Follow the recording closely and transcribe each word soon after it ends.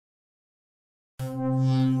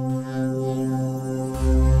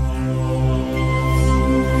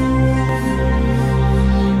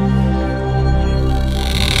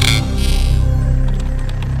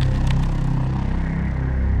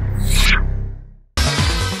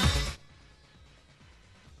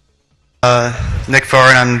Nick Farr,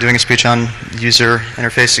 and I'm doing a speech on user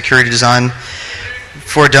interface security design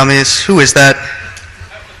for Dummies. Who is that?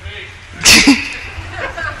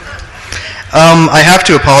 I have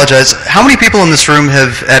to apologize. How many people in this room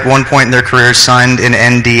have at one point in their career signed an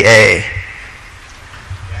NDA?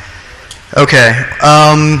 Okay.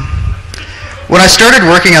 When I started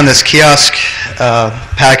working on this Kiosk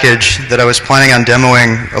package that I was planning on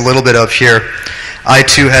demoing a little bit of here, I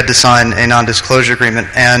too had to sign a non-disclosure agreement,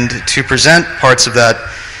 and to present parts of that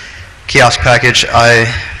Kiosk package, I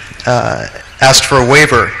asked for a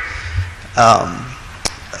waiver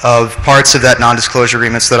of parts of that non-disclosure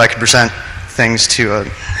agreement so that I could present things to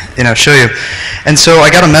show you. And so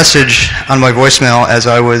I got a message on my voicemail as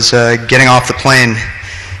I was getting off the plane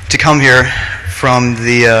to come here from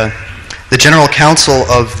the general counsel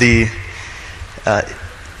of the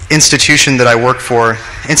institution that I work for.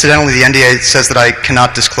 Incidentally, the NDA says that I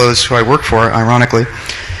cannot disclose who I work for, ironically,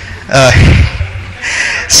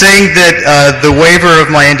 saying that the waiver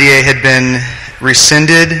of my NDA had been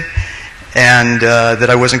rescinded and that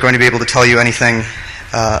I wasn't going to be able to tell you anything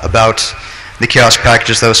about the Kiosk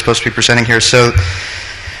packages that I was supposed to be presenting here. So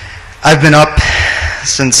I've been up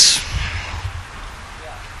since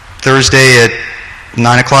Thursday at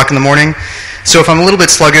 9 o'clock in the morning. So if I'm a little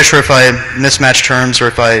bit sluggish, or if I mismatch terms, or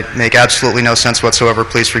if I make absolutely no sense whatsoever,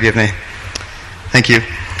 please forgive me. Thank you.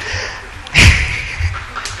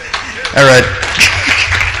 All right.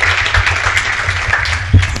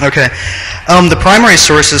 Okay. The primary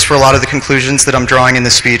sources for a lot of the conclusions that I'm drawing in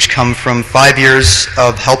this speech come from 5 years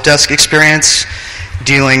of help desk experience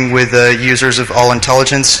dealing with users of all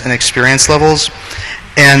intelligence and experience levels,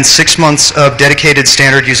 and 6 months of dedicated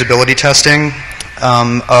standard usability testing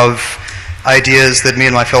of ideas that me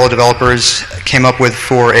and my fellow developers came up with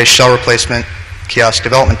for a shell replacement Kiosk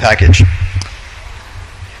development package.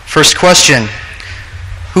 First question: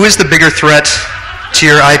 who is the bigger threat to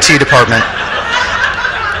your IT department?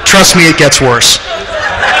 Trust me, it gets worse.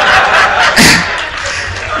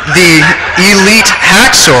 The elite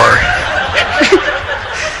hacksaw.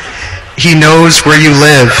 He knows where you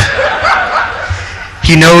live.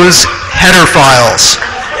 He knows header files.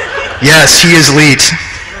 Yes, he is elite.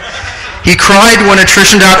 He cried when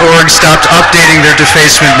attrition.org stopped updating their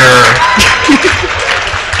defacement mirror.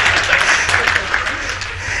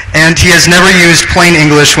 And he has never used plain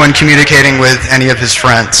English when communicating with any of his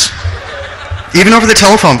friends. Even over the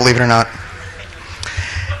telephone, believe it or not.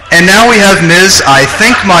 And now we have Ms. I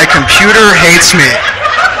think my computer hates me.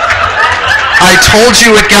 I told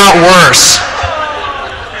you it got worse.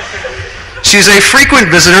 She's a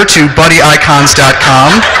frequent visitor to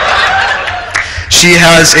buddyicons.com. She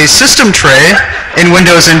has a system tray in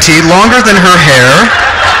Windows NT longer than her hair.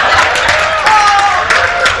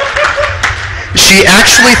 She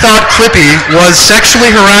actually thought Clippy was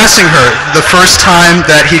sexually harassing her the first time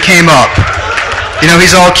that he came up. You know,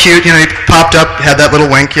 he's all cute, he popped up, had that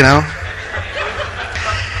little wink, And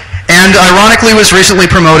ironically was recently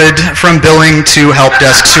promoted from billing to help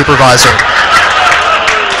desk supervisor.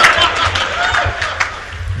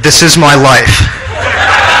 This is my life.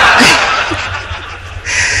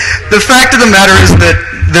 The fact of the matter is that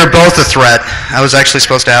they're both a threat. I was actually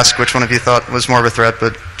supposed to ask which one of you thought was more of a threat,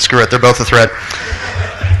 but screw it, they're both a threat.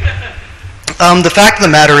 The fact of the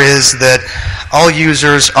matter is that all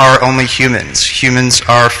users are only humans. Humans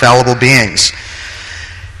are fallible beings.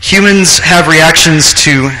 Humans have reactions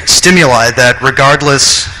to stimuli that,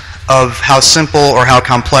 regardless of how simple or how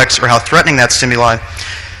complex or how threatening that stimuli,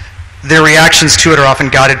 their reactions to it are often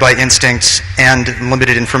guided by instincts and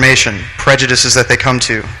limited information, prejudices that they come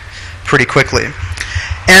to pretty quickly.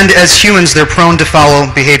 And as humans, they're prone to follow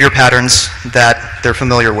behavior patterns that they're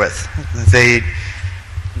familiar with.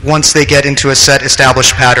 Once they get into a set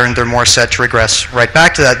established pattern, they're more set to regress right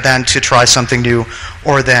back to that than to try something new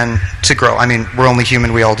or then to grow. I mean, we're only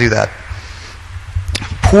human, we all do that.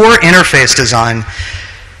 Poor interface design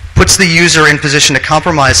puts the user in position to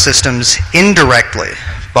compromise systems indirectly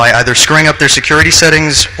by either screwing up their security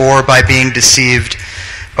settings or by being deceived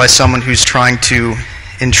by someone who's trying to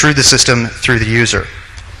intrude the system through the user.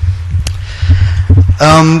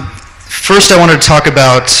 First I wanted to talk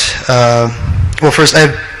about, first I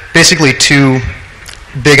have basically two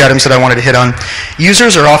big items that I wanted to hit on.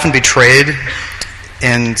 Users are often betrayed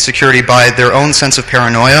in security by their own sense of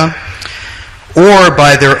paranoia or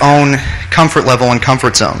by their own comfort level and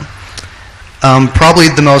comfort zone. Probably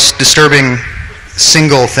the most disturbing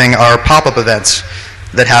single thing are pop-up events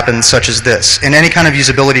that happen, such as this. In any kind of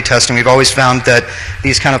usability testing, we've always found that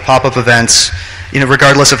these kind of pop-up events,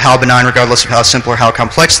 regardless of how benign, regardless of how simple or how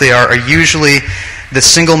complex they are usually the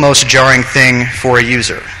single most jarring thing for a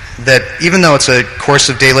user. that even though it's a course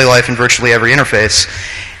of daily life in virtually every interface,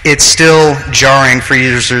 it's still jarring for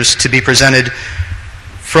users to be presented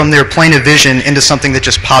from their plane of vision into something that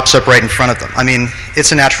just pops up right in front of them. I mean,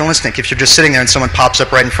 it's a natural instinct. If you're just sitting there and someone pops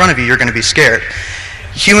up right in front of you, you're going to be scared.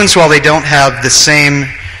 Humans, while they don't have the same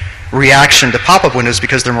reaction to pop-up windows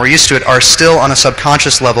because they're more used to it, are still on a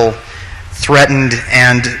subconscious level threatened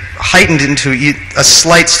and heightened into a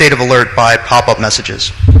slight state of alert by pop-up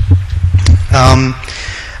messages.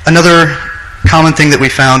 Another common thing that we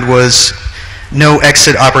found was no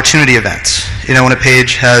exit opportunity events. You know, when a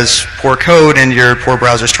page has poor code and your poor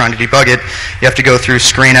browser's trying to debug it, you have to go through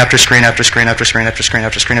screen after screen after screen after screen after screen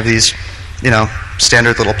after screen of these, you know,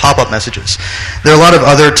 standard little pop-up messages. There are a lot of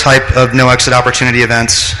other type of no exit opportunity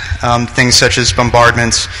events, things such as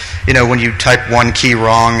bombardments. You know, when you type one key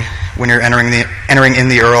wrong, when you're entering in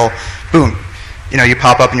the URL, boom, you know, you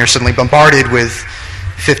pop up and you're suddenly bombarded with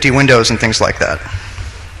 50 windows and things like that.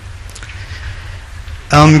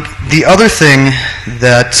 The other thing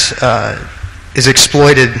that is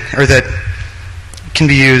exploited, or that can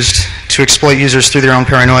be used to exploit users through their own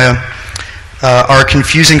paranoia, are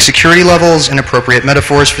confusing security levels, inappropriate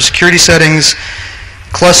metaphors for security settings,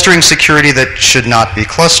 clustering security that should not be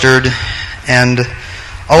clustered, and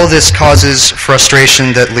all of this causes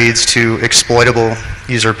frustration that leads to exploitable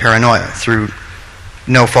user paranoia through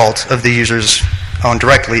no fault of the user's own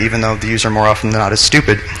directly, even though the user more often than not is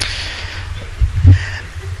stupid.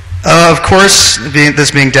 Of course,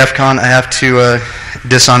 this being DEF CON, I have to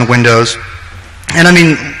diss on Windows. And I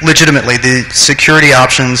mean, legitimately, the security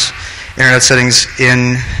options, internet settings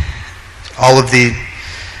in all of the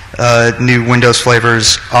new Windows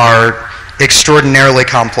flavors are extraordinarily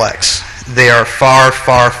complex. They are far,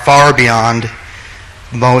 far, far beyond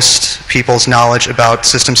most people's knowledge about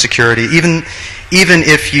system security. Even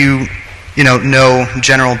if you know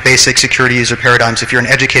general basic security user paradigms, if you're an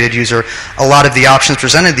educated user, a lot of the options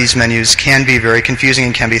presented in these menus can be very confusing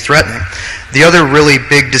and can be threatening. The other really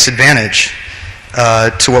big disadvantage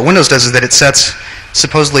to what Windows does is that it sets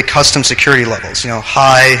supposedly custom security levels, you know,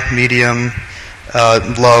 high, medium,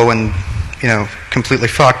 low, and, you know, completely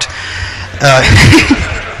fucked.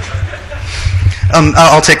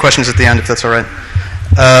 I'll take questions at the end if that's all right.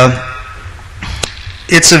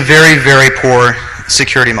 It's a very, very poor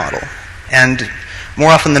security model. And more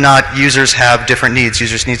often than not, users have different needs.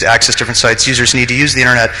 Users need to access different sites. Users need to use the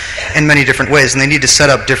internet in many different ways, and they need to set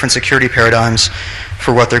up different security paradigms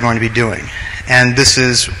for what they're going to be doing. And this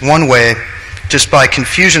is one way, just by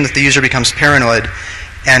confusion, that the user becomes paranoid,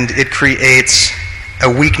 and it creates a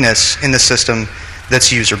weakness in the system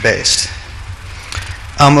that's user-based.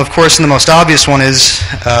 Of course, and the most obvious one is,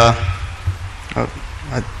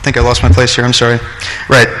 I think I lost my place here, I'm sorry.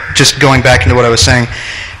 Right, just going back into what I was saying.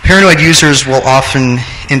 Paranoid users will often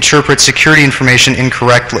interpret security information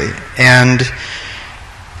incorrectly and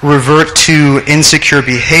revert to insecure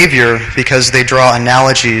behavior because they draw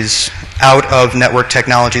analogies out of network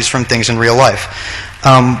technologies from things in real life.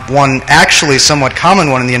 One actually somewhat common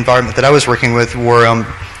one in the environment that I was working with were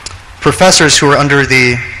professors who were under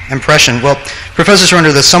the impression, professors who are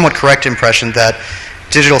under the somewhat correct impression that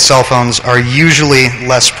digital cell phones are usually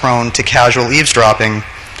less prone to casual eavesdropping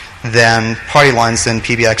than party lines, than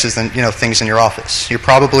PBXs, than, you know, things in your office. You're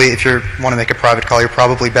probably, if you want to make a private call, you're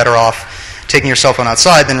probably better off taking your cell phone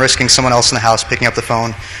outside than risking someone else in the house picking up the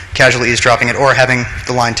phone, casually eavesdropping it, or having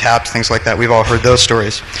the line tapped, things like that. We've all heard those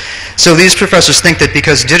stories. So these professors think that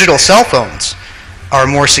because digital cell phones are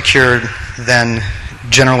more secure than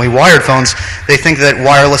generally wired phones, they think that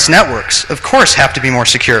wireless networks, of course, have to be more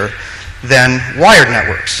secure than wired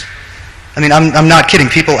networks. I mean, I'm not kidding.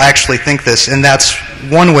 People actually think this, and that's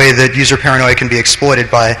one way that user paranoia can be exploited,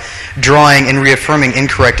 by drawing and reaffirming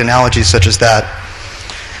incorrect analogies such as that.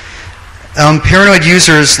 Paranoid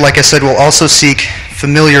users, like I said, will also seek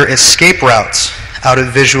familiar escape routes out of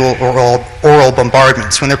visual or oral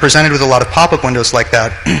bombardments. When they're presented with a lot of pop-up windows like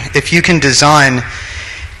that, if you can design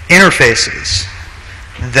interfaces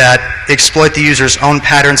that exploit the user's own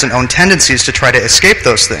patterns and own tendencies to try to escape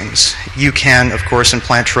those things, you can, of course,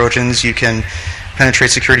 implant Trojans, you can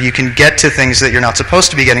penetrate security, you can get to things that you're not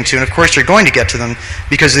supposed to be getting to, and of course you're going to get to them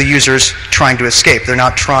because the user's trying to escape. They're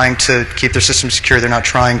not trying to keep their system secure, they're not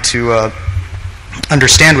trying to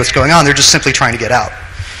understand what's going on, they're just simply trying to get out.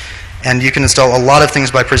 And you can install a lot of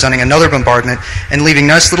things by presenting another bombardment and leaving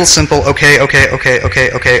nice little simple okay,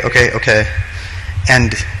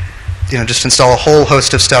 and just install a whole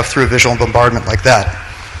host of stuff through a visual bombardment like that.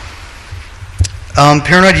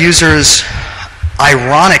 Paranoid users,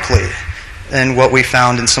 ironically, and what we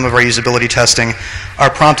found in some of our usability testing, are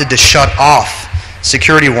prompted to shut off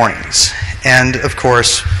security warnings. And of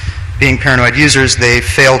course, being paranoid users, they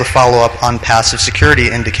fail to follow up on passive security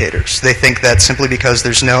indicators. They think that simply because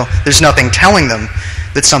there's nothing telling them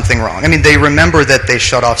that something wrong. I mean, they remember that they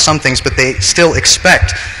shut off some things, but they still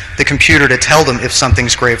expect the computer to tell them if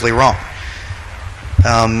something's gravely wrong.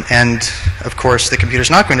 And of course, the computer's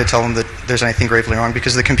not going to tell them that there's anything gravely wrong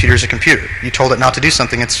because the computer's a computer. You told it not to do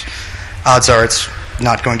something, odds are it's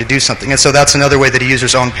not going to do something. And so that's another way that a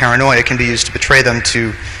user's own paranoia can be used to betray them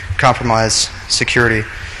to compromise security.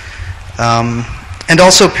 And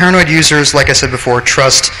also, paranoid users, like I said before,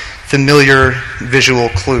 trust familiar visual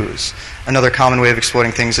clues. Another common way of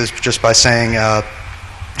exploiting things is just by saying,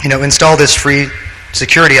 install this free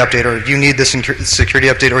security update, or you need this security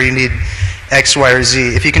update, or you need X, Y, or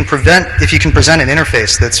Z. If you can present an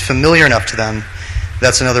interface that's familiar enough to them,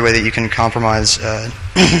 that's another way that you can compromise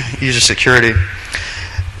user security.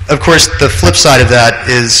 Of course, the flip side of that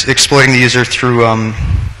is exploiting the user through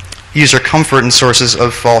user comfort and sources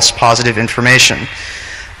of false positive information.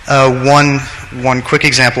 One quick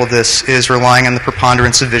example of this is relying on the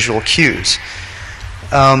preponderance of visual cues.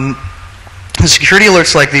 Security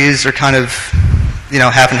alerts like these are kind of,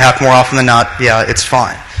 half and half. More often than not, yeah, it's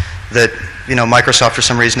fine. That, Microsoft for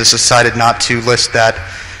some reason has decided not to list that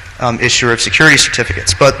issuer of security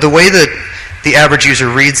certificates. But the way that the average user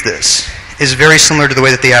reads this is very similar to the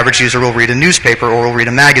way that the average user will read a newspaper or will read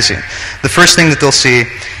a magazine. The first thing that they'll see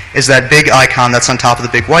is that big icon that's on top of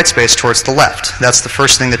the big white space towards the left. That's the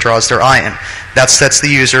first thing that draws their eye in. That sets the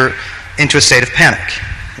user into a state of panic.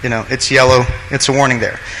 It's yellow, it's a warning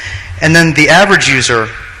there. And then the average user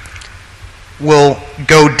will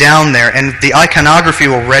go down there, and the iconography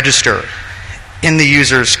will register in the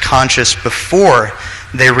user's conscious before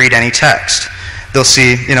they read any text. They'll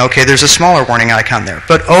see, okay, there's a smaller warning icon there.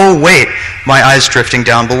 But oh wait, my eye's drifting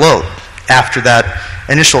down below. After that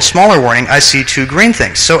initial smaller warning, I see two green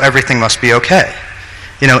things, so everything must be okay.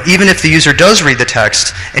 Even if the user does read the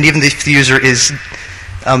text, and even if the user is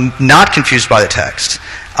not confused by the text,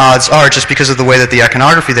 odds are, just because of the way that the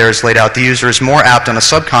iconography there is laid out, the user is more apt on a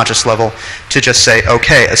subconscious level to just say,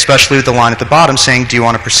 okay, especially with the line at the bottom saying, do you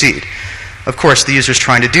want to proceed? Of course, the user's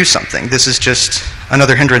trying to do something. This is just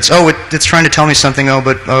another hindrance. Oh, it's trying to tell me something. Oh,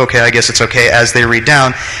 but okay, I guess it's okay, as they read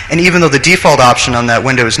down. And even though the default option on that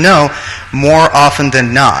window is no, more often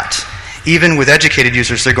than not, even with educated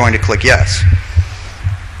users, they're going to click yes.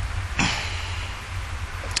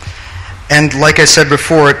 And like I said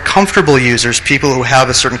before, comfortable users, people who have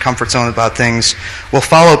a certain comfort zone about things, will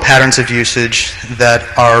follow patterns of usage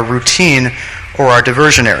that are routine or are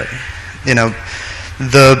diversionary.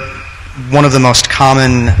 One of the most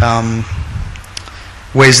common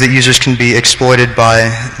ways that users can be exploited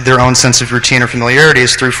by their own sense of routine or familiarity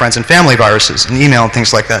is through friends and family viruses and email and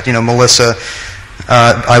things like that. Melissa,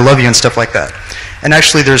 I love you and stuff like that. And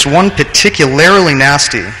actually, there's one particularly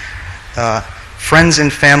nasty friends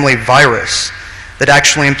and family virus that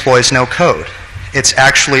actually employs no code. It's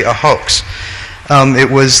actually a hoax.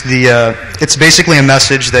 It's basically a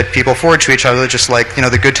message that people forward to each other, just like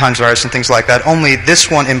the Good Times virus and things like that. Only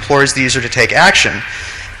this one implores the user to take action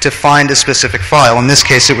to find a specific file. In this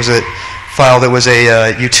case, it was a file that was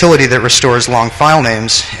a utility that restores long file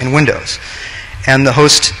names in Windows. And the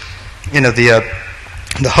host, the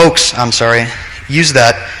hoax, used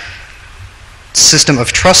that system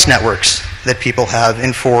of trust networks that people have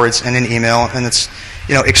in forwards and in email, and it's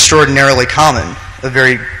extraordinarily common, a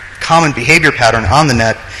very common behavior pattern on the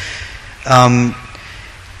net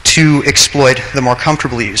to exploit the more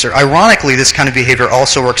comfortable user. Ironically, this kind of behavior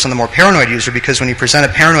also works on the more paranoid user, because when you present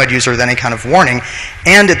a paranoid user with any kind of warning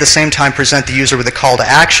and at the same time present the user with a call to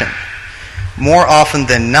action, more often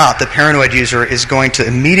than not, the paranoid user is going to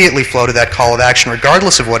immediately flow to that call of action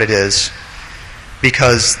regardless of what it is,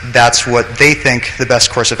 because that's what they think the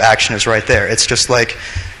best course of action is right there. It's just like,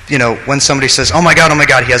 when somebody says, oh my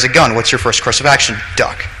God, he has a gun, what's your first course of action?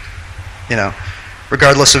 Duck.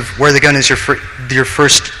 Regardless of where the gun is, the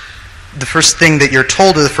first thing that you're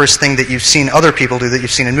told, or the first thing that you've seen other people do, that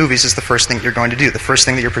you've seen in movies, is the first thing you're going to do. The first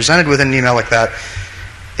thing that you're presented with in an email like that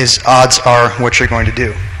is, odds are, what you're going to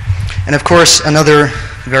do. And of course, another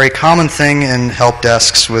very common thing in help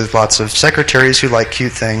desks with lots of secretaries who like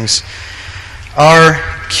cute things are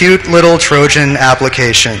cute little Trojan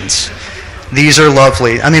applications. These are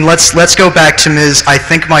lovely. I mean, let's go back to Ms. I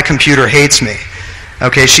think my computer hates me.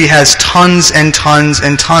 Okay, she has tons and tons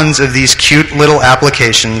and tons of these cute little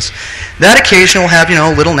applications. That occasion will have,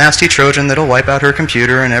 a little nasty Trojan that'll wipe out her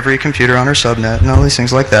computer and every computer on her subnet and all these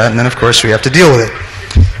things like that. And then, of course, we have to deal with it.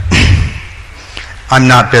 I'm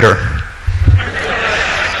not bitter.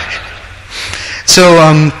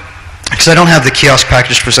 So, because I don't have the Kiosk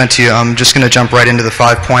package to present to you, I'm just going to jump right into the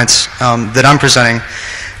 5 points that I'm presenting.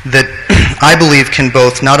 that I believe can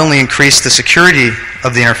both not only increase the security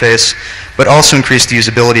of the interface, but also increase the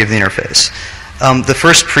usability of the interface. The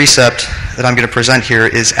first precept that I'm going to present here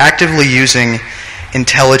is actively using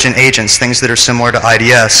intelligent agents, things that are similar to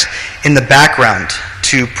IDS, in the background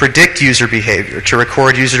to predict user behavior, to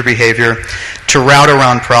record user behavior, to route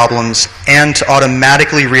around problems, and to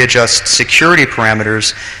automatically readjust security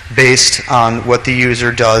parameters based on what the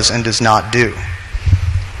user does and does not do.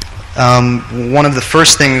 One of the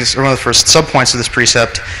first things, or one of the first subpoints of this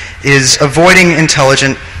precept is avoiding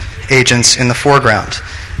intelligent agents in the foreground.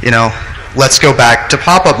 You know, let's go back to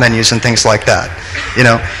pop-up menus and things like that. You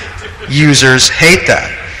know, users hate that.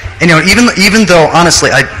 And you know, even though, honestly,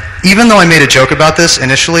 even though I made a joke about this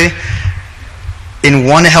initially, in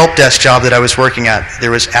one help desk job that I was working at,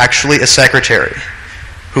 there was actually a secretary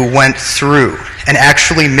who went through and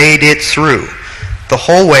actually made it through the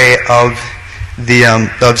whole way of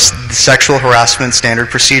the sexual harassment standard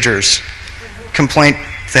procedures complaint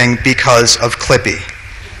thing because of Clippy.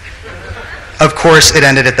 Of course, it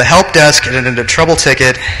ended at the help desk, it ended a trouble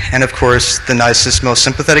ticket, and of course, the nicest, most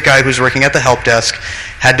sympathetic guy who was working at the help desk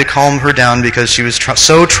had to calm her down because she was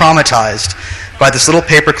so traumatized by this little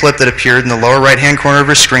paperclip that appeared in the lower right-hand corner of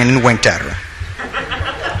her screen and winked at her.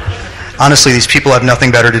 Honestly, these people have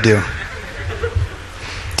nothing better to do.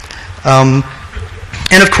 And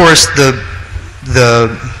of course, the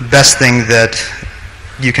best thing that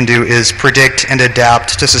you can do is predict and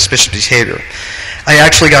adapt to suspicious behavior. I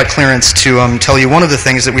actually got clearance to tell you one of the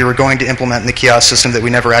things that we were going to implement in the Kiosk system that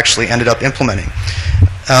we never actually ended up implementing.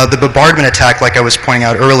 The bombardment attack, like I was pointing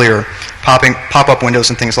out earlier, pop-up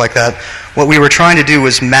windows and things like that, what we were trying to do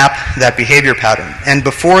was map that behavior pattern. And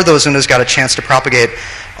before those windows got a chance to propagate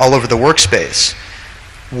all over the workspace,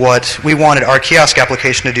 what we wanted our Kiosk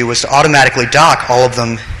application to do was to automatically dock all of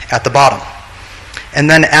them at the bottom. And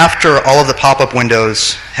then after all of the pop-up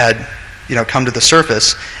windows had come to the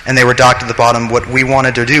surface and they were docked at the bottom, what we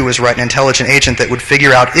wanted to do was write an intelligent agent that would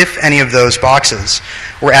figure out if any of those boxes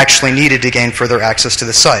were actually needed to gain further access to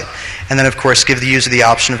the site. And then, of course, give the user the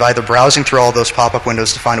option of either browsing through all of those pop-up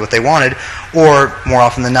windows to find what they wanted, or more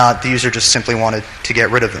often than not, the user just simply wanted to get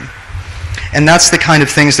rid of them. And that's the kind of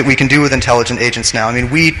things that we can do with intelligent agents now. I mean,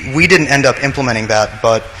 we didn't end up implementing that,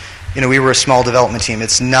 but we were a small development team.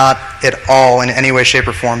 It's not at all in any way, shape,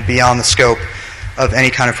 or form beyond the scope of any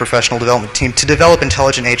kind of professional development team to develop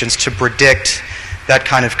intelligent agents to predict that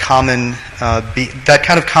kind of common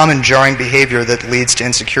jarring behavior that leads to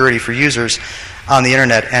insecurity for users on the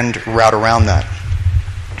internet and route around that.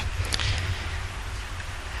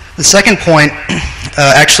 The second point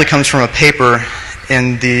actually comes from a paper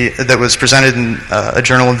that was presented in a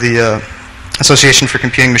journal of the Association for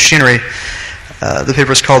Computing Machinery. The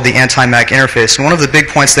paper is called The Anti-Mac Interface. And one of the big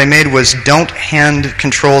points they made was don't hand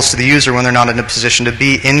controls to the user when they're not in a position to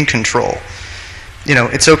be in control.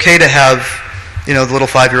 It's okay to have the little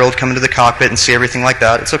 5-year-old come into the cockpit and see everything like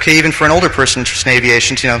that. It's okay even for an older person interested in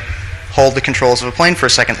aviation to hold the controls of a plane for a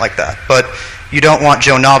second like that. But you don't want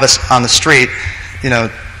Joe Novice on the street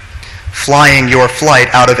flying your flight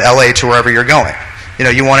out of LA to wherever you're going.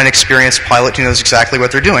 You want an experienced pilot who knows exactly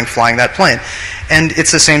what they're doing, flying that plane. And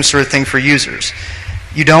it's the same sort of thing for users.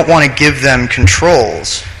 You don't want to give them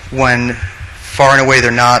controls when far and away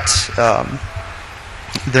they're not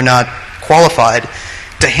qualified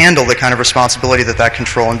to handle the kind of responsibility that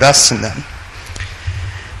control invests in them.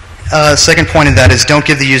 Second point in that is don't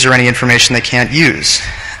give the user any information they can't use.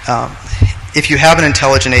 If you have an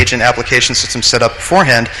intelligent agent application system set up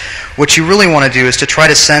beforehand, what you really want to do is to try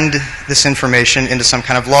to send this information into some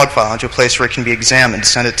kind of log file, into a place where it can be examined.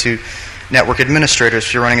 Send it to network administrators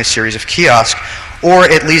if you're running a series of kiosks, or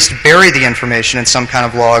at least bury the information in some kind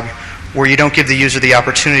of log where you don't give the user the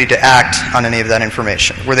opportunity to act on any of that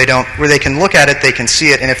information, where they can look at it, they can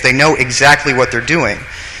see it, and if they know exactly what they're doing,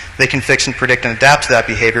 they can fix and predict and adapt to that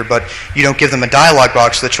behavior, but you don't give them a dialog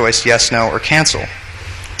box with the choice yes, no, or cancel.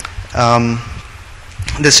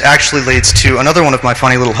 This actually leads to another one of my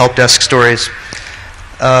funny little help desk stories.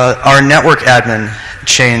 Our network admin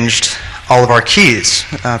changed all of our keys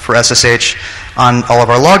for SSH on all of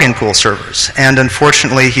our login pool servers. And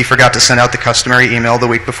unfortunately, he forgot to send out the customary email the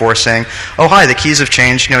week before saying, oh, hi, the keys have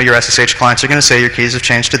changed. Your SSH clients are going to say your keys have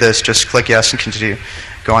changed to this. Just click yes and continue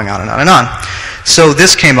going on and on and on. So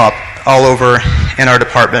this came up all over in our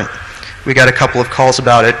department. We got a couple of calls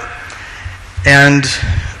about it. And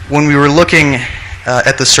when we were looking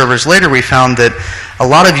at the servers later, we found that a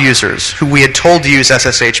lot of users who we had told to use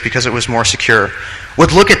SSH because it was more secure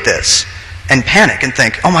would look at this and panic and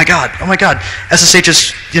think, oh my God, SSH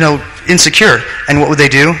is, insecure. And what would they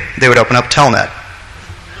do? They would open up Telnet.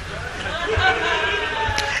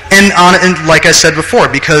 And like I said before,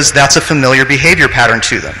 because that's a familiar behavior pattern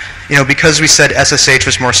to them. Because we said SSH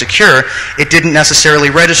was more secure, it didn't necessarily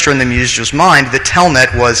register in the user's mind that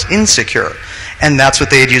Telnet was insecure. And that's what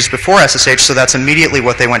they had used before SSH, so that's immediately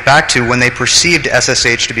what they went back to when they perceived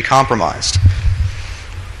SSH to be compromised.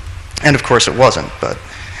 And of course it wasn't, but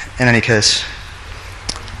in any case.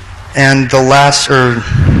 And the last, or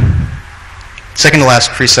second to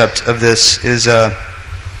last precept of this is,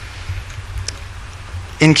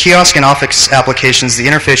 in Kiosk and Office applications, the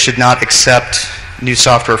interface should not accept new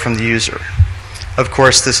software from the user. Of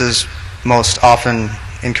course, this is most often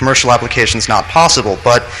in commercial applications not possible,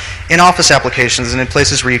 but in Office applications and in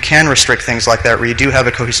places where you can restrict things like that, where you do have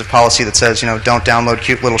a cohesive policy that says, don't download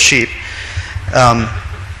cute little sheep,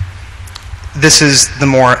 this is the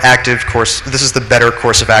more active course, this is the better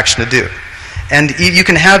course of action to do. And you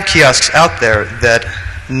can have kiosks out there that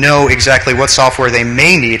know exactly what software they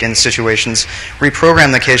may need in situations,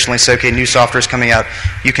 reprogram them occasionally, say, okay, new software is coming out,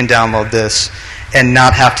 you can download this, and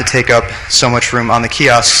not have to take up so much room on the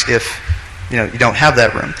kiosks if you don't have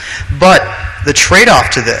that room. But the trade-off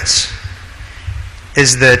to this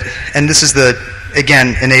is that, and this is the,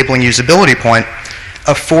 again, enabling usability point,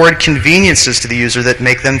 afford conveniences to the user that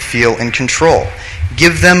make them feel in control.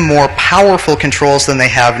 Give them more powerful controls than they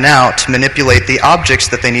have now to manipulate the objects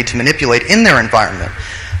that they need to manipulate in their environment,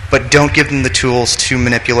 but don't give them the tools to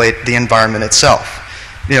manipulate the environment itself.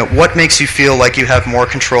 What makes you feel like you have more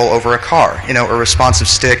control over a car? A responsive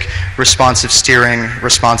stick, responsive steering,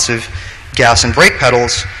 responsive gas and brake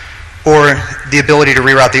pedals, or the ability to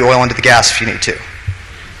reroute the oil into the gas if you need to.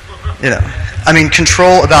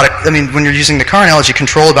 Control about it, when you're using the car analogy,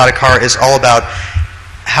 control about a car is all about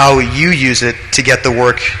how you use it to get the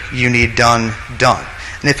work you need done.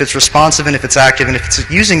 And if it's responsive and if it's active and if it's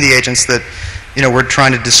using the agents that we're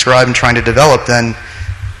trying to describe and trying to develop, then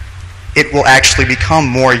it will actually become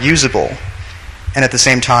more usable and at the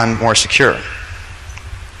same time more secure.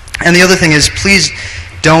 And the other thing is, please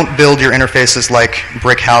don't build your interfaces like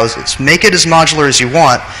brick houses. Make it as modular as you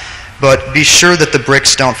want, but be sure that the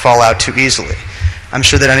bricks don't fall out too easily. I'm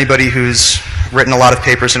sure that anybody who's written a lot of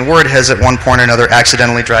papers in Word has at one point or another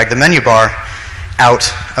accidentally dragged the menu bar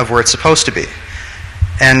out of where it's supposed to be.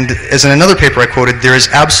 And as in another paper I quoted, there is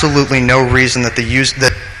absolutely no reason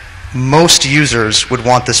that most users would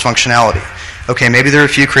want this functionality. Okay, maybe there are a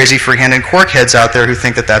few crazy free-handed quark heads out there who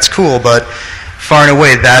think that that's cool, but far and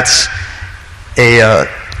away that's a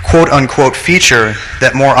quote-unquote feature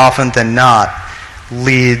that more often than not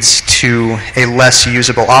leads to a less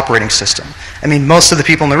usable operating system. Most of the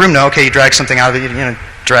people in the room know, okay, you drag something out of it,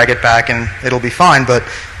 drag it back and it'll be fine, but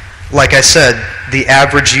like I said, the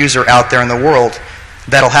average user out there in the world,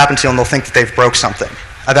 that'll happen to them, they'll think that they've broke something.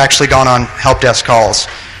 I've actually gone on help desk calls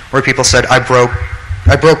where people said, I broke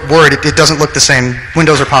Word, it doesn't look the same,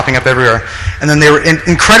 windows are popping up everywhere. And then they were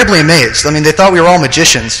incredibly amazed. They thought we were all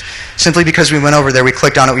magicians. Simply because we went over there, we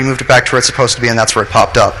clicked on it, we moved it back to where it's supposed to be, and that's where it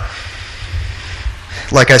popped up.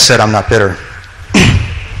 Like I said, I'm not bitter.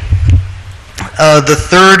 The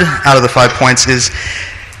third out of the 5 points is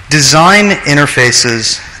design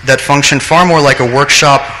interfaces that function far more like a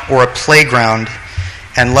workshop or a playground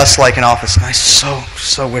and less like an office. And I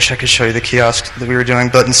so wish I could show you the kiosk that we were doing,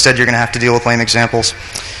 but instead you're going to have to deal with lame examples.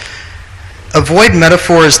 Avoid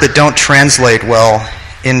metaphors that don't translate well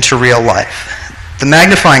into real life. The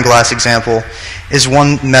magnifying glass example is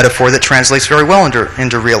one metaphor that translates very well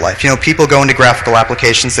into real life. People go into graphical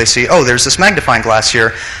applications, they see, oh, there's this magnifying glass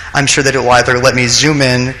here. I'm sure that it will either let me zoom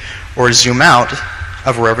in or zoom out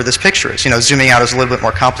of wherever this picture is. Zooming out is a little bit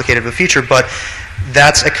more complicated of a feature, but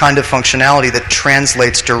that's a kind of functionality that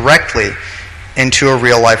translates directly into a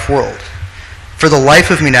real-life world. For the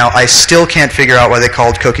life of me now, I still can't figure out why they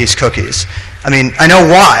called cookies cookies. I know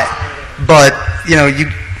why, but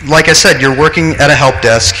like I said, you're working at a help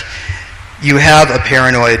desk. You have a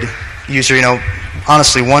paranoid user.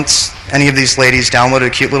 Honestly, once any of these ladies downloaded a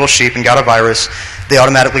cute little sheep and got a virus, they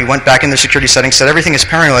automatically went back in their security settings, said everything is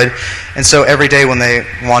paranoid, and so every day when they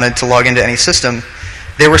wanted to log into any system,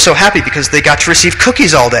 they were so happy because they got to receive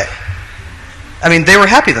cookies all day. They were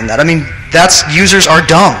happy than that. Users are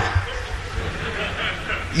dumb.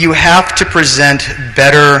 You have to present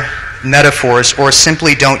better metaphors, or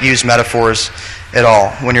simply don't use metaphors at all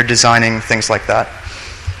when you're designing things like that.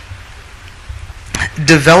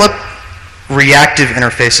 Develop reactive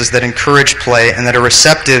interfaces that encourage play and that are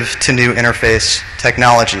receptive to new interface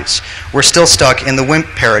technologies. We're still stuck in the WIMP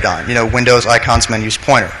paradigm, Windows, icons, menus,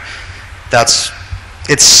 pointer.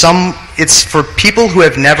 It's for people who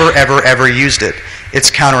have never, ever used it.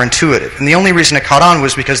 It's counterintuitive. And the only reason it caught on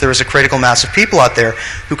was because there was a critical mass of people out there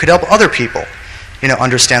who could help other people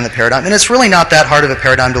understand the paradigm. And it's really not that hard of a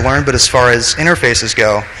paradigm to learn, but as far as interfaces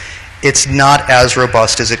go, it's not as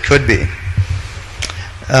robust as it could be.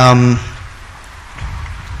 I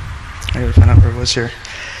gotta find out where it was here.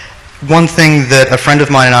 One thing that a friend of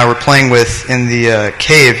mine and I were playing with in the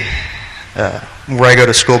cave where I go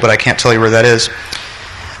to school, but I can't tell you where that is.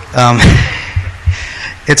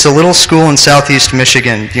 It's a little school in southeast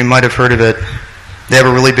Michigan. You might have heard of it. They have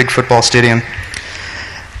a really big football stadium.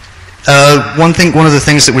 One of the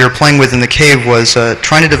things that we were playing with in the cave was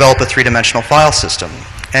trying to develop a three-dimensional file system.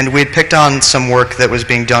 And we had picked on some work that was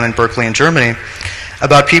being done in Berkeley in Germany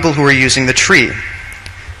about people who were using the tree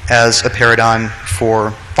as a paradigm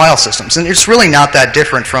for file systems. And it's really not that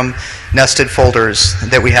different from nested folders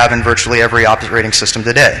that we have in virtually every operating system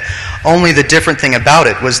today. Only the different thing about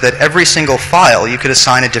it was that every single file you could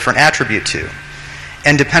assign a different attribute to.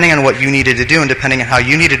 And depending on what you needed to do and depending on how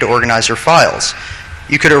you needed to organize your files,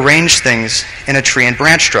 you could arrange things in a tree and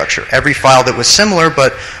branch structure. Every file that was similar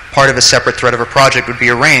but part of a separate thread of a project would be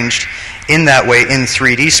arranged in that way in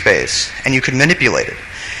 3D space, and you could manipulate it.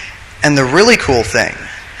 And the really cool thing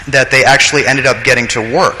that they actually ended up getting to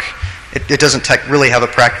work, it doesn't really have a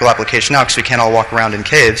practical application now because we can't all walk around in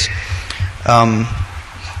caves,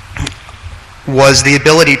 was the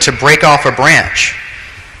ability to break off a branch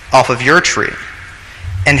off of your tree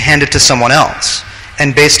and hand it to someone else.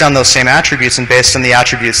 And based on those same attributes and based on the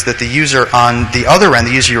attributes that the user on the other end,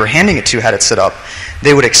 the user you were handing it to, had it set up,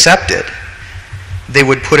 they would accept it. They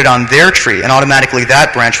would put it on their tree, and automatically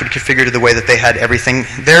that branch would configure to the way that they had everything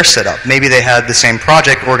there set up. Maybe they had the same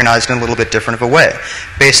project organized in a little bit different of a way.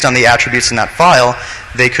 Based on the attributes in that file,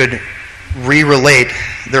 they could re-relate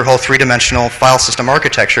their whole three-dimensional file system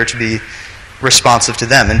architecture to be responsive to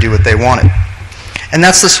them and do what they wanted. And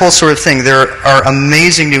that's this whole sort of thing. There are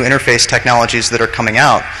amazing new interface technologies that are coming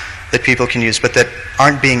out that people can use, but that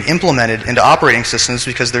aren't being implemented into operating systems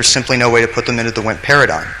because there's simply no way to put them into the WIMP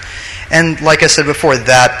paradigm. And like I said before,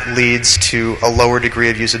 that leads to a lower degree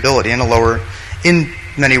of usability and in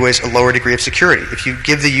many ways, a lower degree of security. If you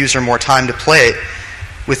give the user more time to play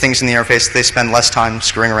with things in the interface, they spend less time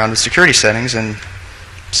screwing around with security settings and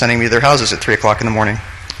sending me to their houses at 3 o'clock in the morning.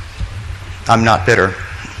 I'm not bitter.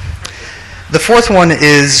 The fourth one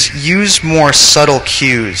is use more subtle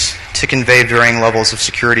cues to convey varying levels of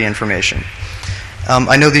security information.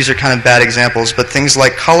 I know these are kind of bad examples, but things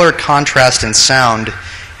like color, contrast, and sound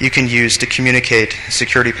you can use to communicate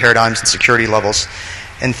security paradigms and security levels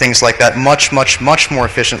and things like that much, much, much more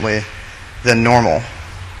efficiently than normal.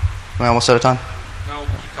 Am I almost out of time? No,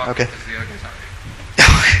 keep talking. Okay. Because the other guy's happy.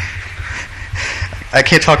 I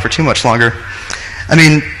can't talk for too much longer. I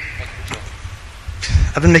mean,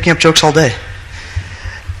 I've been making up jokes all day.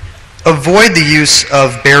 Avoid the use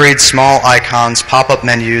of buried small icons, pop-up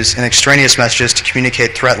menus, and extraneous messages to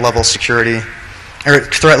communicate threat level security, or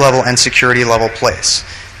threat level and security level place.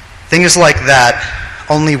 Things like that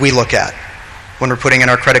only we look at when we're putting in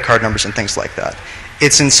our credit card numbers and things like that.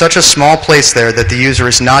 It's in such a small place there that the user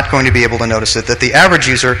is not going to be able to notice it, that the average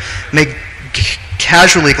user may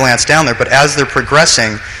casually glance down there, but as they're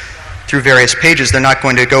progressing through various pages, they're not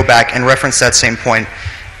going to go back and reference that same point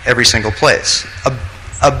every single place.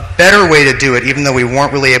 A better way to do it, even though we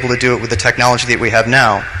weren't really able to do it with the technology that we have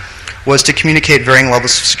now, was to communicate varying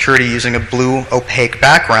levels of security using a blue opaque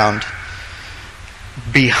background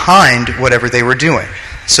behind whatever they were doing,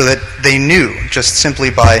 so that they knew just simply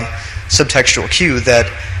by subtextual cue that,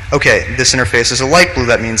 okay, this interface is a light blue.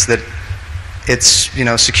 That means that it's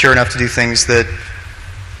secure enough to do things that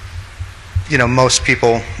most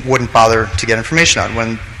people wouldn't bother to get information on.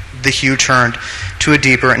 When the hue turned to a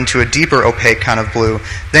deeper and to a deeper opaque kind of blue,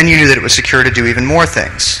 then you knew that it was secure to do even more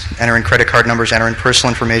things. Enter in credit card numbers, enter in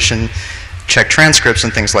personal information, check transcripts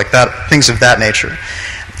and things like that, things of that nature.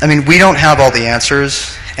 I mean, we don't have all the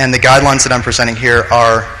answers, and the guidelines that I'm presenting here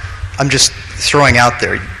I'm just throwing out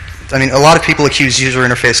there. I mean, a lot of people accuse user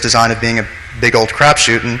interface design of being a big old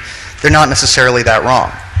crapshoot, and they're not necessarily that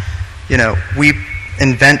wrong. We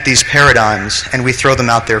invent these paradigms and we throw them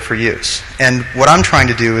out there for use. And what I'm trying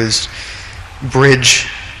to do is bridge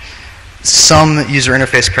some user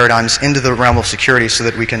interface paradigms into the realm of security so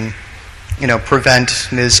that we can, prevent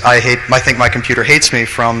Ms. I think my computer hates me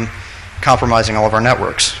from compromising all of our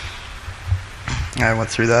networks. I went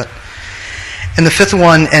through that. And the fifth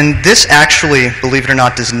one, and this actually, believe it or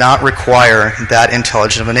not, does not require that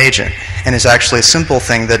intelligent of an agent, and is actually a simple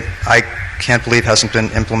thing that I can't believe hasn't been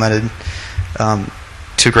implemented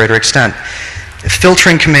to a greater extent.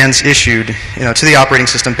 Filtering commands issued to the operating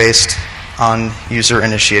system based on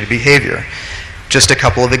user-initiated behavior. Just a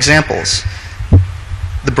couple of examples.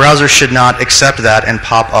 The browser should not accept that and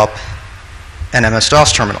pop up an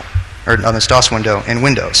MS-DOS terminal, or on this DOS window in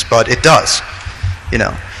Windows, but it does. You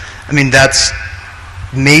know, I mean, that's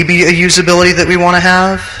maybe a usability that we want to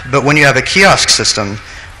have, but when you have a kiosk system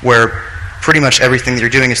where pretty much everything that you're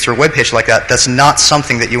doing is through a web page like that, that's not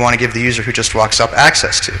something that you want to give the user who just walks up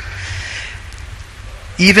access to.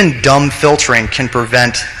 Even dumb filtering can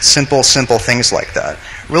prevent simple things like that.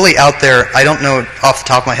 Really out there, I don't know off the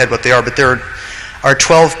top of my head what they are, but there are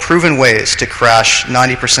 12 proven ways to crash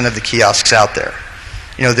 90% of the kiosks out there.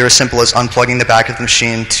 You know, they're as simple as unplugging the back of the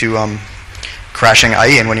machine to crashing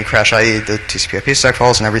IE, and when you crash IE, the TCP/IP stack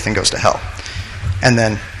falls and everything goes to hell. And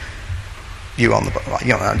then you own the box.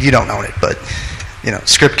 Well, you don't own it, but you know,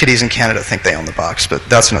 script kiddies in Canada think they own the box, but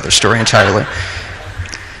that's another story entirely.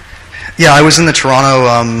 Yeah, I was in the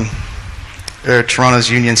Toronto's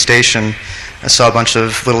Union Station. I saw a bunch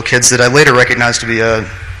of little kids that I later recognized to be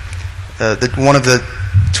one of the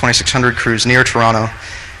 2600 crews near Toronto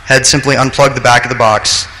had simply unplugged the back of the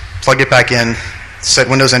box, plugged it back in, set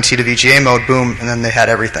Windows NT to VGA mode, boom, and then they had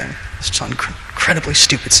everything. It's just an incredibly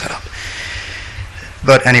stupid setup.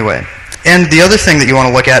 But anyway, and the other thing that you want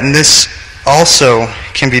to look at, and this also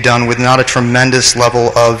can be done with not a tremendous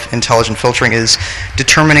level of intelligent filtering, is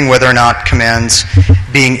determining whether or not commands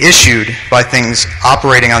being issued by things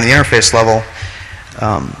operating on the interface level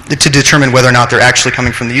to determine whether or not they're actually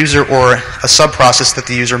coming from the user or a sub-process that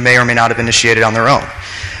the user may or may not have initiated on their own.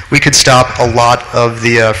 We could stop a lot of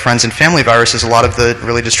the friends and family viruses, a lot of the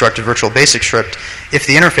really destructive virtual basic script, if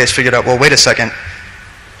the interface figured out, well, wait a second,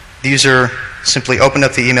 the user simply opened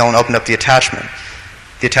up the email and opened up the attachment.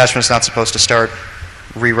 The attachment is not supposed to start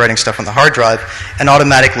rewriting stuff on the hard drive and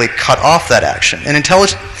automatically cut off that action. And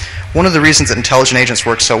one of the reasons that intelligent agents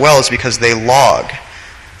work so well is because they log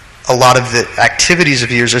a lot of the activities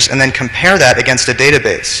of users and then compare that against a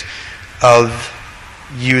database of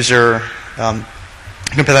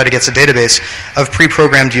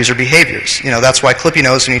pre-programmed user behaviors. You know, that's why Clippy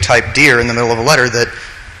knows when you type "dear" in the middle of a letter that,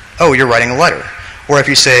 oh, you're writing a letter. Or if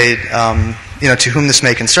you say, you know, to whom this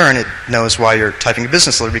may concern, it knows why you're typing a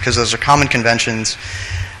business letter, because those are common conventions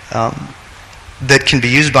that can be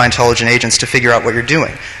used by intelligent agents to figure out what you're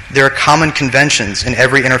doing. There are common conventions in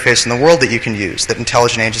every interface in the world that you can use that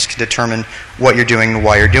intelligent agents can determine what you're doing and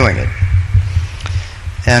why you're doing it.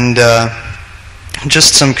 And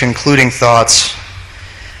just some concluding thoughts.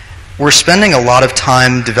 We're spending a lot of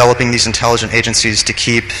time developing these intelligent agencies to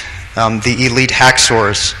keep the elite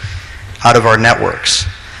hacksaws out of our networks.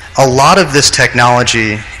 A lot of this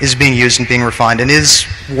technology is being used and being refined and is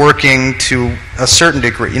working to a certain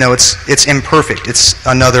degree. You know, it's imperfect. It's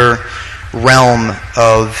another realm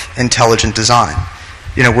of intelligent design.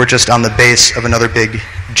 You know, we're just on the base of another big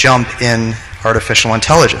jump in artificial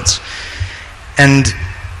intelligence. And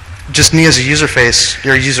just me as a user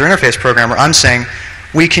interface programmer, I'm saying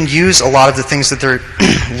we can use a lot of the things that they're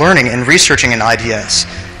learning and researching in IDS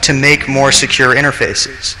to make more secure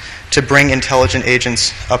interfaces, to bring intelligent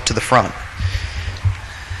agents up to the front.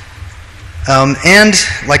 And,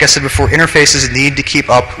 like I said before, interfaces need to keep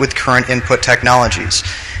up with current input technologies.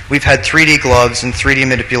 We've had 3D gloves and 3D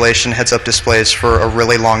manipulation heads-up displays for a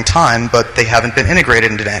really long time, but they haven't been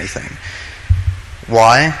integrated into anything.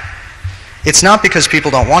 Why? It's not because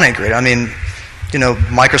people don't want to integrate. I mean, you know,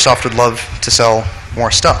 Microsoft would love to sell more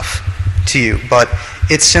stuff to you, but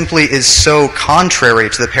it simply is so contrary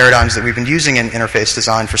to the paradigms that we've been using in interface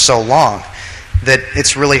design for so long that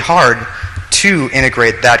it's really hard to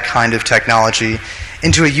integrate that kind of technology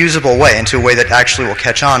into a usable way, into a way that actually will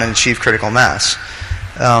catch on and achieve critical mass.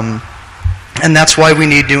 And that's why we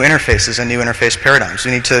need new interfaces and new interface paradigms.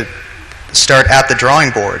 We need to start at the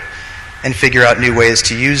drawing board and figure out new ways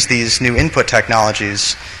to use these new input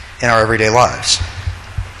technologies in our everyday lives.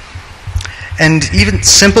 And even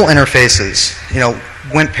simple interfaces, you know,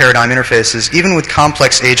 WIMP paradigm interfaces, even with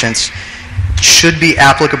complex agents, should be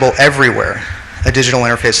applicable everywhere. A digital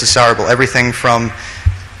interface is desirable. Everything from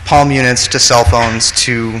Palm units to cell phones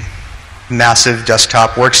to massive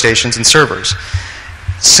desktop workstations and servers.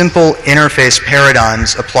 Simple interface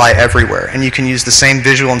paradigms apply everywhere, and you can use the same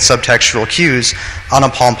visual and subtextual cues on a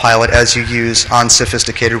Palm Pilot as you use on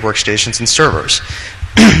sophisticated workstations and servers.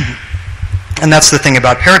 And that's the thing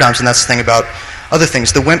about paradigms, and that's the thing about other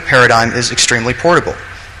things. The WIMP paradigm is extremely portable.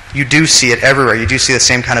 You do see it everywhere. You do see the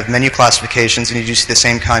same kind of menu classifications, and you do see the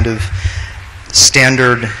same kind of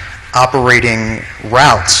standard operating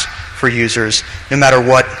routes for users, no matter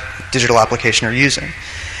what digital application you're using.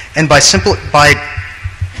 And by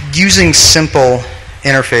using simple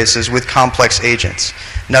interfaces with complex agents,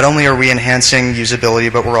 not only are we enhancing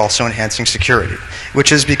usability, but we're also enhancing security,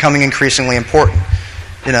 which is becoming increasingly important.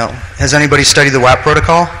 You know, has anybody studied the WAP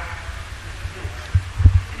protocol?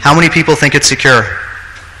 How many people think it's secure?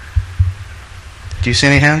 Do you see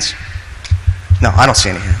any hands? No, I don't see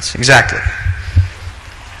any hands. Exactly.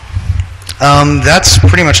 That's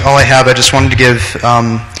pretty much all I have. I just wanted to give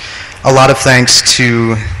a lot of thanks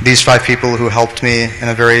to these 5 people who helped me in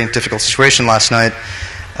a very difficult situation last night.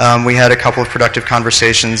 We had a couple of productive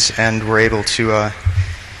conversations and were able to,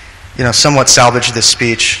 somewhat salvage this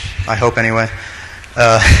speech. I hope, anyway.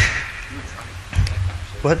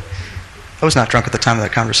 What? I was not drunk at the time of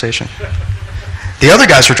that conversation. The other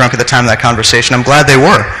guys were drunk at the time of that conversation. I'm glad they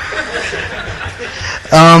were.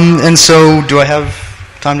 And so, do I have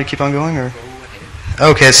time to keep on going, or?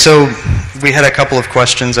 Okay, so we had a couple of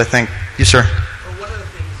questions, I think. You, sir. Well, one of the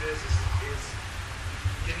things is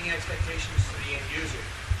giving expectations to the end user.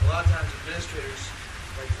 A lot of times administrators,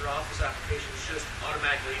 like for Office applications, just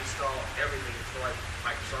automatically install everything for like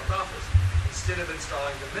Microsoft Office instead of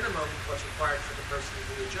installing the minimum what's required for the person to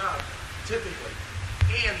do the job, typically.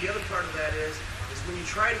 And the other part of that is when you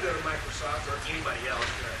try to go to Microsoft or anybody else,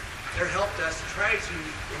 their help desk to try to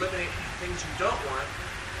eliminate things you don't want.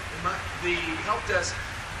 The help desk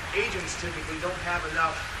agents typically don't have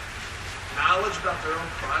enough knowledge about their own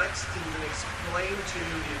products to even explain to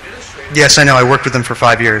the administrator. Yes, I know. I worked with them for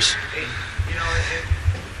 5 years. And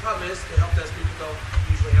the problem is the help desk people don't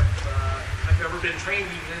usually have never been trained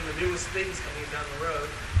even in the newest things coming down the road.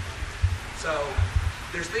 So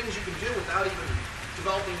there's things you can do without even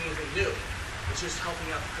developing anything new. It's just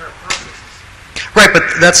helping out the current processes. Right, but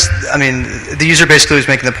the user basically was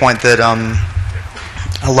making the point that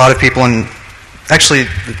a lot of people, and actually,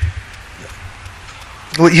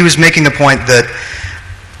 he was making the point that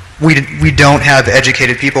we don't have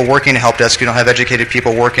educated people working at help desk. We don't have educated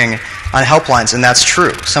people working on helplines, and that's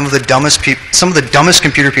true. Some of the dumbest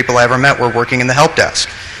computer people I ever met were working in the help desk.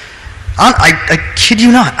 I kid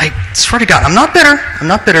you not. I swear to God, I'm not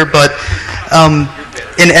bitter, but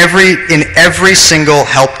in every single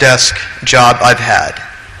help desk job I've had,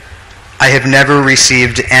 I have never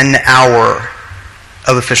received an hour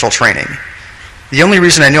of official training. The only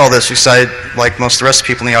reason I knew all this is I, like most of the rest of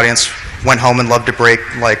the people in the audience, went home and loved to break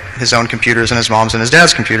like his own computers and his mom's and his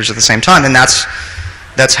dad's computers at the same time, and that's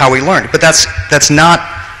how we learned. But that's not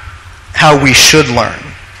how we should learn.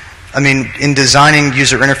 I mean, in designing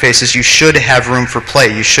user interfaces, you should have room for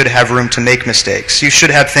play. You should have room to make mistakes. You should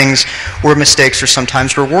have things where mistakes are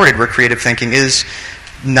sometimes rewarded, where creative thinking is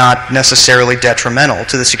not necessarily detrimental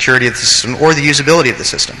to the security of the system or the usability of the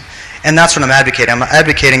system. And that's what I'm advocating. I'm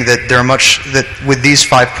advocating that that with these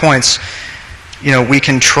 5 points, we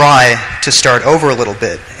can try to start over a little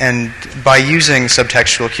bit, and by using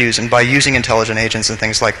subtextual cues and by using intelligent agents and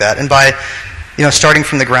things like that, and by starting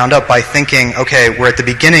from the ground up, by thinking, okay, we're at the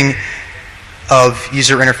beginning of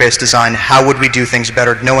user interface design, how would we do things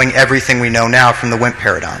better, knowing everything we know now from the WIMP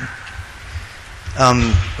paradigm?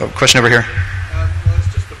 Question over here. Well, it's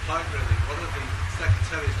just a point, really. One of the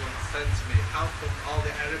secretaries once said to me, how come all the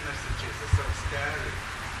error messages are so scary?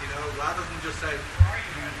 Rather than just say,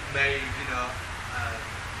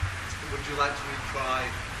 would you like to retry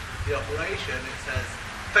the operation, it says,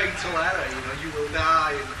 fatal error, you will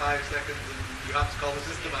die in 5 seconds and you have to call the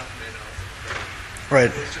system admin or something.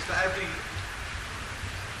 Right. It's just that every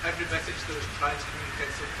message that was trying to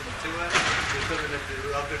communicate something to her was done in a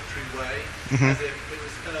derogatory way, as if it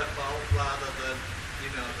was her fault rather than,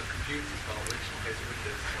 the computer's fault, which in case it would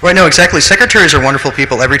do. Right, no, exactly. Secretaries are wonderful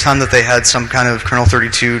people. Every time that they had some kind of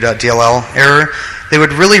kernel32.dll error, they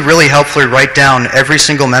would really, really helpfully write down every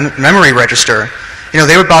single memory register.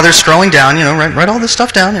 They would bother scrolling down, write all this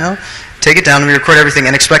stuff down, take it down and record everything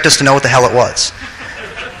and expect us to know what the hell it was.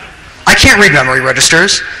 I can't read memory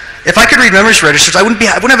registers. If I could read memory registers, I wouldn't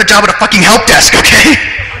have a job at a fucking help desk, okay?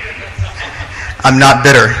 I'm not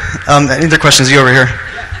bitter. Any other questions? You over here.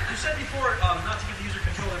 You said before not to give the user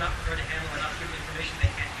control they're not prepared to handle and not to give them information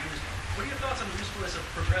they can't use. What are your thoughts on the usefulness of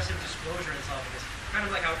progressive disclosure in solving this? Kind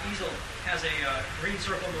of like how easel has a green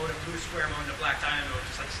circle mode, a blue square mode, and a black diamond mode,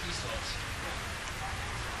 just like ski slopes.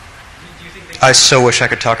 Do you think I so wish I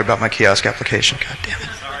could talk about my Kiosk application. God damn it.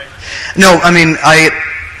 Sorry. No,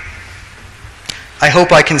 I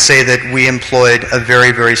hope I can say that we employed a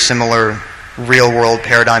very, very similar real-world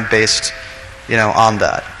paradigm-based, on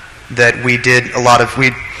that. That we did a lot of,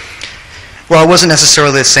 well, it wasn't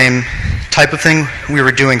necessarily the same type of thing. We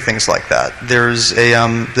were doing things like that. There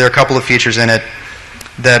are a couple of features in it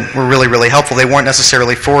that were really, really helpful. They weren't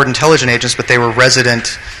necessarily forward intelligent agents, but they were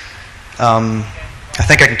resident. I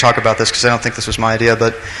think I can talk about this because I don't think this was my idea,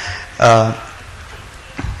 but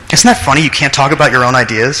isn't that funny? You can't talk about your own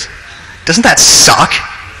ideas? Doesn't that suck?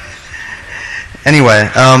 Anyway,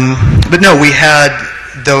 but no, we had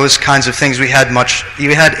those kinds of things. We had a much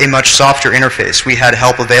softer interface. We had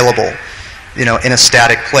help available. in a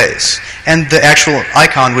static place. And the actual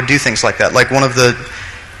icon would do things like that. Like one of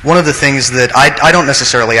the things that I don't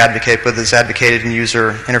necessarily advocate, but is advocated in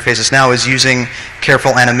user interfaces now, is using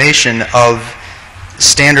careful animation of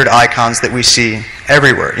standard icons that we see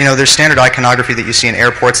everywhere. There's standard iconography that you see in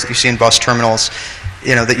airports, that you see in bus terminals,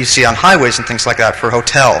 that you see on highways and things like that, for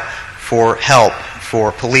hotel, for help,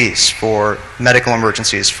 for police, for medical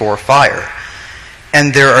emergencies, for fire.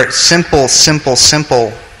 And there are simple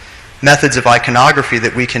methods of iconography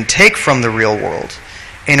that we can take from the real world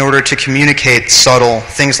in order to communicate subtle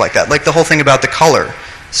things like that. Like the whole thing about the color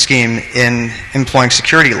scheme in employing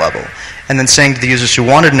security level, and then saying to the users who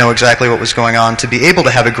wanted to know exactly what was going on to be able to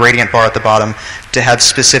have a gradient bar at the bottom, to have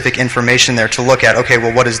specific information there to look at, okay,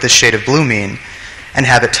 well, what does this shade of blue mean? And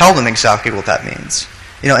have it tell them exactly what that means.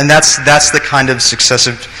 And that's the kind of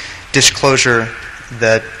successive disclosure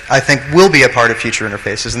that I think will be a part of future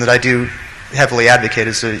interfaces, and that I do heavily advocate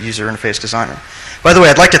as a user interface designer. By the way,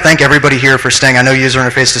 I'd like to thank everybody here for staying. I know user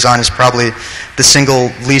interface design is probably the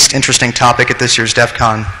single least interesting topic at this year's DEF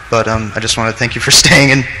CON, but I just want to thank you for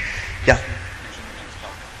staying. And yeah.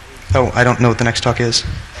 Oh, I don't know what the next talk is.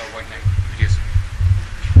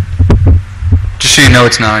 Just so you know,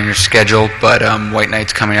 it's not on your schedule, but White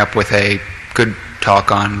Knight's coming up with a good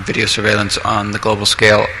talk on video surveillance on the global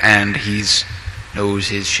scale, and he's knows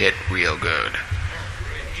his shit real good.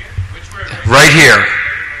 Right here.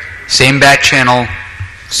 Same back channel,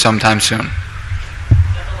 sometime soon.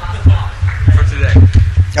 For today.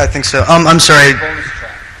 I think so. I'm sorry.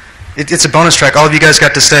 It's a bonus track. All of you guys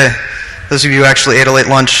got to stay. Those of you who actually ate a late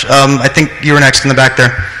lunch. I think you were next in the back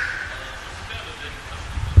there.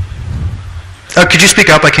 Could you speak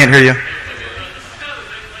up? I can't hear you.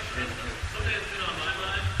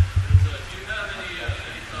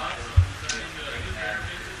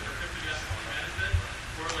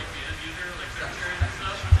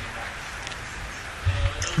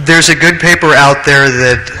 There's a good paper out there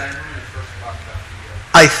that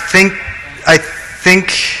I think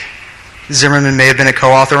Zimmerman may have been a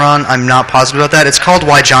co-author on. I'm not positive about that. It's called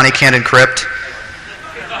Why Johnny Can't Encrypt.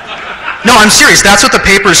 No, I'm serious. That's what the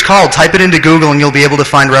paper is called. Type it into Google and you'll be able to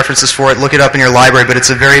find references for it. Look it up in your library. But it's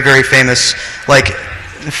a very, very famous,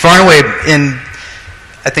 far and away, in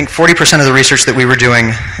I think 40% of the research that we were doing,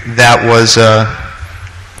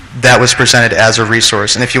 that was presented as a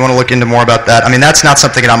resource. And if you want to look into more about that, that's not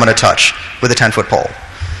something that I'm going to touch with a 10-foot pole.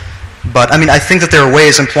 But, I think that there are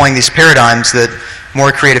ways employing these paradigms that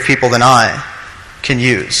more creative people than I can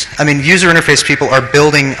use. User interface people are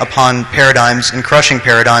building upon paradigms and crushing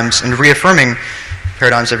paradigms and reaffirming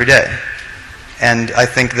paradigms every day. And I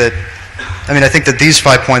think that, these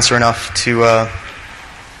 5 points are enough to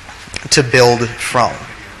build from.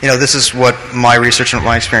 This is what my research and what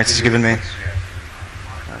my experience has given me.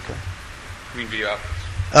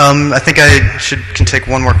 I think I can take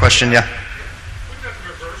one more question. Yeah. We've got the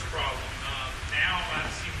reverse problem. Now, I've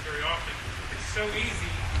seen very often, it's so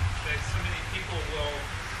easy that so many people will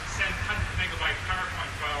send 100 megabyte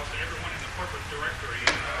PowerPoint files to everyone in the corporate directory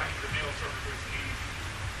and the mail services need.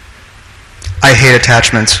 I hate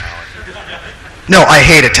attachments. No, I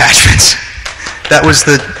hate attachments. That was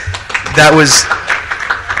the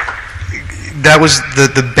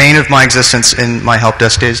bane of my existence in my help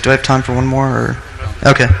desk days. Do I have time for one more? Or?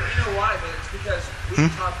 Okay. You know why? But it's because we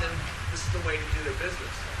taught them this is the way to do their business.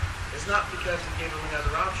 It's not because we gave them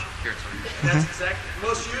another option. And that's exactly,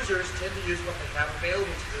 most users tend to use what they have available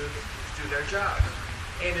to do their job.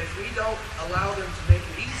 And if we don't allow them to make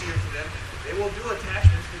it easier for them, they will do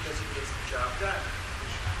attachments because it gets the job done.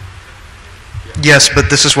 Yes, but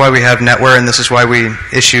this is why we have NetWare, and this is why we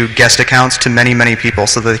issue guest accounts to many, many people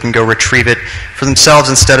so that they can go retrieve it for themselves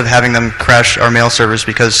instead of having them crash our mail servers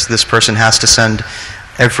because this person has to send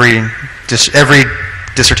every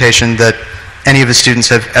dissertation that any of his students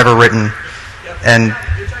have ever written. Yep. And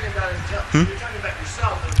you're talking about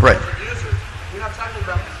yourself, as right. a user. You're not talking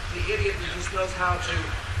about the idiot who just knows how to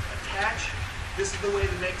attach. This is the way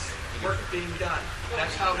that makes work being done.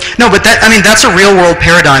 That's how they... No, but that's a real world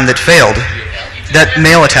paradigm that failed. That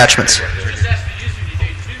mail attachments. Just ask the user to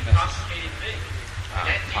do two complicated things.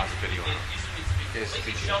 That needs to be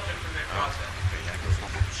completely sheltered from that process.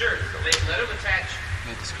 Sure, let them attach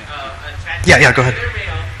Yeah, go ahead. their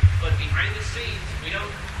mail, but behind the scenes, we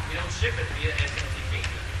don't ship it via SMTP.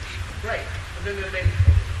 Right. But then they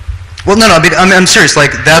Well, no, I'm serious.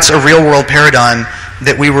 That's a real world paradigm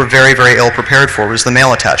that we were very, very ill prepared for, was the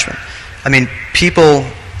mail attachment. People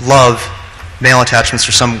love mail attachments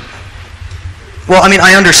for some... Well,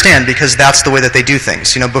 I understand because that's the way that they do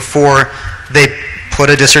things. Before they put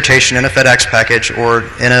a dissertation in a FedEx package or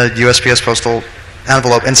in a USPS postal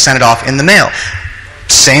envelope and send it off in the mail.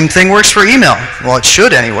 Same thing works for email. Well, it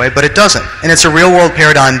should anyway, but it doesn't. And it's a real-world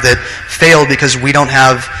paradigm that failed because we don't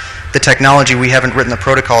have the technology, we haven't written the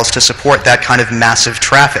protocols to support that kind of massive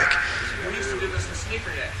traffic. We used to do this in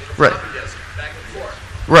SneakerNet, with Right. floppy disk, back and forth.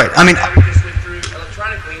 Right. I mean, Now we just went through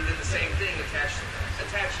electronically and did the same thing, attached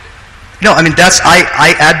it. no, I mean,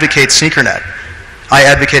 I advocate SneakerNet. I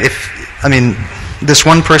advocate this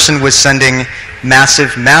one person was sending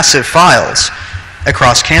massive, massive files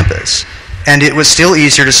across campus. And it was still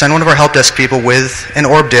easier to send one of our help desk people with an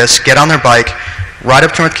orb disk, get on their bike, ride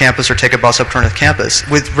up to North Campus or take a bus up to North Campus,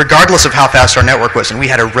 regardless of how fast our network was, and we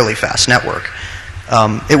had a really fast network.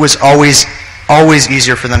 It was always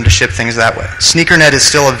easier for them to ship things that way. SneakerNet is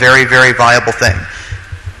still a very, very viable thing.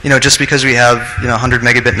 Just because we have 100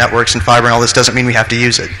 megabit networks and fiber and all this doesn't mean we have to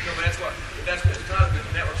use it. No, but that's what it's done. The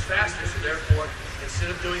network's faster, so therefore, instead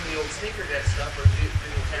of doing the old SneakerNet stuff or doing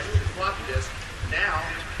attachment to the floppy disk, now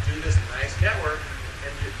do this nice network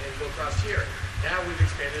and go across here. Now we've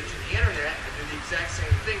expanded it to the internet and do the exact same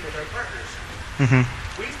thing with our partners. Mm-hmm.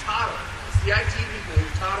 We've taught them. It's the IT people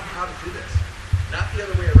who've taught them how to do this, not the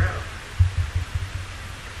other way around.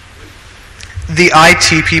 The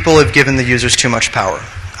IT people have given the users too much power.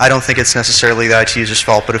 I don't think it's necessarily the IT user's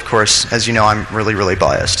fault, but of course, as you know, I'm really, really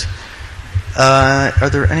biased. Are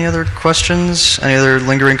there any other questions? Any other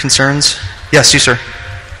lingering concerns? Yes, you, sir. What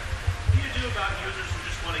do you do about users who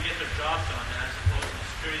just want to get their job done as opposed to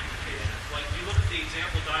security implications? Like, you look at the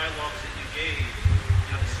example dialogues that you gave,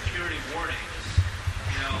 the security warnings,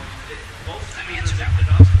 most users, if they're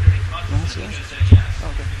not security conscious, are going to say yes.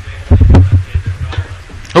 Okay.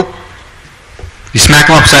 Oh, you smack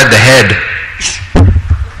them upside the head.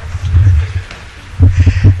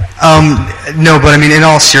 No, but I mean, in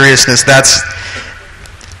all seriousness, that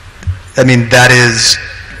is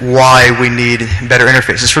why we need better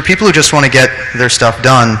interfaces. For people who just want to get their stuff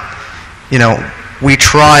done, we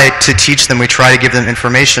try to teach them, we try to give them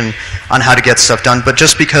information on how to get stuff done, but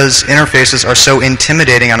just because interfaces are so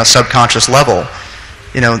intimidating on a subconscious level,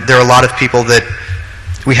 there are a lot of people that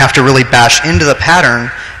we have to really bash into the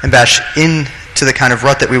pattern and bash into the kind of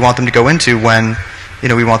rut that we want them to go into when,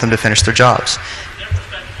 we want them to finish their jobs.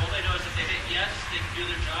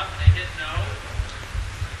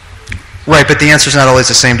 Right, but the answer is not always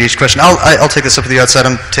the same to each question. I'll take this up with you outside.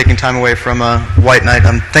 I'm taking time away from White Knight.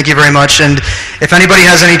 Thank you very much. And if anybody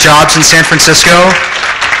has any jobs in San Francisco,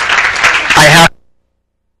 I have...